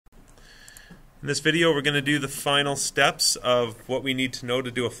In this video we're going to do the final steps of what we need to know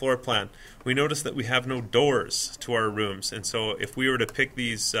to do a floor plan. We notice that we have no doors to our rooms, and so if we were to pick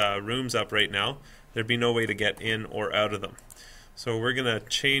these rooms up right now, there'd be no way to get in or out of them. So we're going to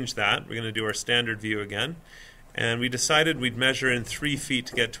change that. We're going to do our standard view again, and we decided we'd measure in 3 feet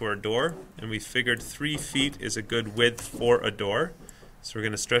to get to our door, and we figured 3 feet is a good width for a door, so we're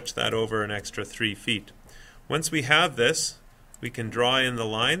going to stretch that over an extra 3 feet. Once we have this, we can draw in the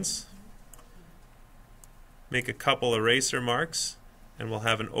lines, make a couple eraser marks, and we'll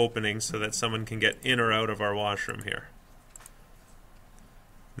have an opening so that someone can get in or out of our washroom here.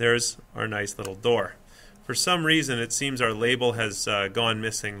 There's our nice little door. For some reason it seems our label has gone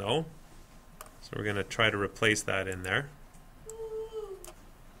missing though, so we're going to try to replace that in there.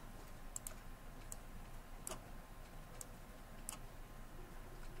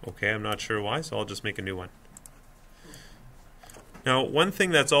 Okay, I'm not sure why, so I'll just make a new one. Now, one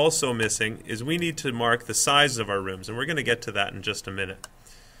thing that's also missing is we need to mark the size of our rooms, and we're going to get to that in just a minute.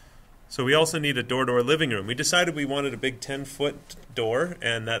 So we also need a door-to-door living room. We decided we wanted a big 10-foot door,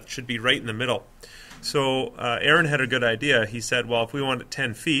 and that should be right in the middle. So Aaron had a good idea. He said, well, if we wanted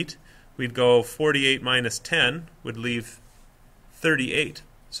 10 feet, we'd go 48 minus 10 would leave 38.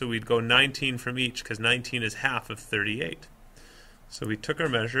 So we'd go 19 from each, because 19 is half of 38. So we took our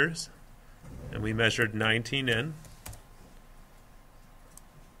measures, and we measured 19 in,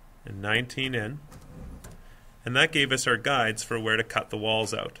 and 19 in, and that gave us our guides for where to cut the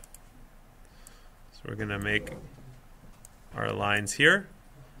walls out. So we're going to make our lines here.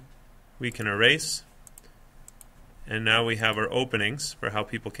 We can erase, and now we have our openings for how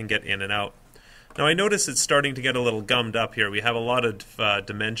people can get in and out. Now I notice it's starting to get a little gummed up here. We have a lot of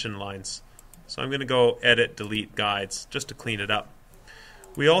dimension lines, so I'm going to go edit, delete guides just to clean it up.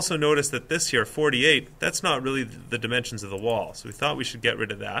 We also notice that this here, 48, that's not really the dimensions of the wall, so we thought we should get rid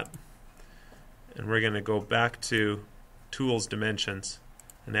of that. And we're going to go back to Tools, Dimensions,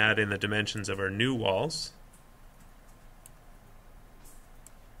 and add in the dimensions of our new walls.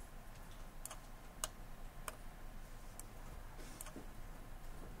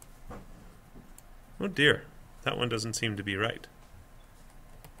 Oh dear, that one doesn't seem to be right.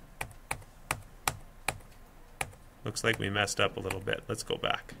 Looks like we messed up a little bit. Let's go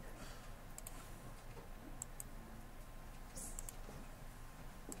back.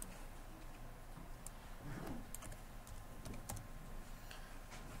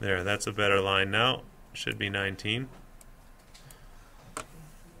 There, that's a better line now. Should be 19.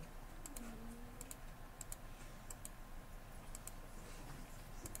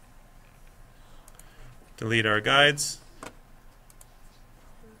 Delete our guides.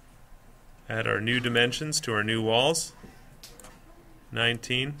 Add our new dimensions to our new walls,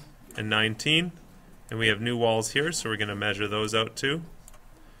 19 and 19, and we have new walls here, so we're going to measure those out too.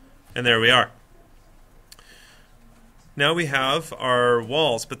 And there we are. Now we have our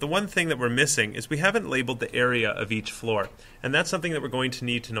walls, but the one thing that we're missing is we haven't labeled the area of each floor. And that's something that we're going to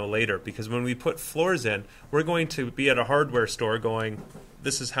need to know later, because when we put floors in, we're going to be at a hardware store going,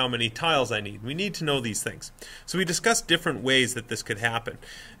 this is how many tiles I need. We need to know these things. So we discussed different ways that this could happen.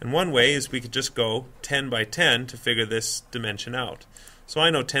 And one way is we could just go 10 by 10 to figure this dimension out. So I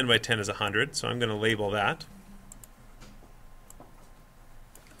know 10 by 10 is 100, so I'm going to label that.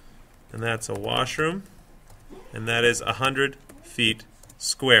 And that's a washroom, and that is 100 feet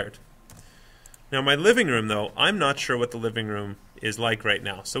squared. Now my living room though, I'm not sure what the living room is like right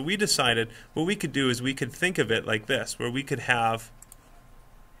now. So we decided what we could do is we could think of it like this, where we could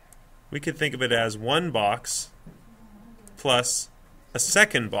think of it as one box plus a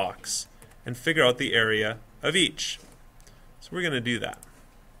second box and figure out the area of each. So we're going to do that.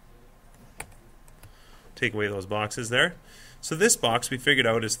 Take away those boxes there. So this box we figured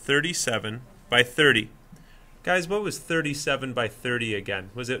out is 37 by 30. Guys, what was 37 by 30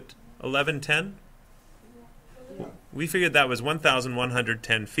 again? Was it 1110? We figured that was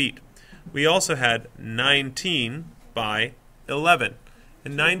 1,110 feet. We also had 19 by 11.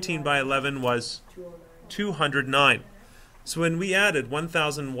 And 19 by 11 was 209. So when we added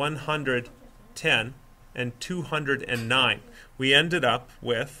 1,110 and 209, we ended up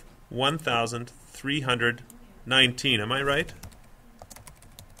with 1,319. Am I right?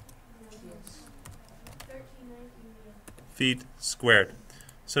 Feet squared.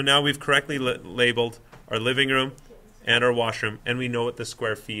 So now we've correctly labeled our living room and our washroom, and we know what the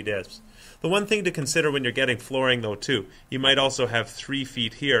square feet is. The one thing to consider when you're getting flooring though too, you might also have 3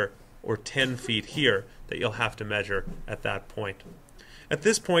 feet here or 10 feet here that you'll have to measure at that point. At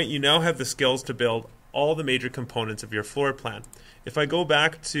this point you now have the skills to build all the major components of your floor plan. If I go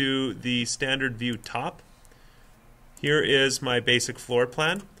back to the standard view top, here is my basic floor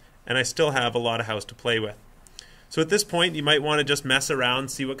plan, and I still have a lot of house to play with. So at this point, you might want to just mess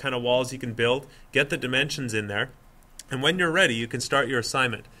around, see what kind of walls you can build, get the dimensions in there, and when you're ready, you can start your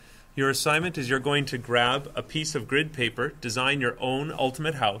assignment. Your assignment is you're going to grab a piece of grid paper, design your own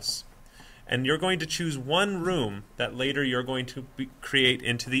ultimate house, and you're going to choose one room that later you're going to create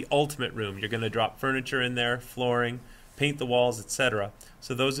into the ultimate room. You're going to drop furniture in there, flooring, paint the walls, etc.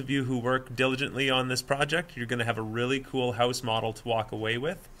 So those of you who work diligently on this project, you're going to have a really cool house model to walk away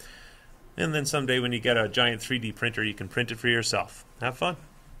with. And then someday when you get a giant 3D printer, you can print it for yourself. Have fun.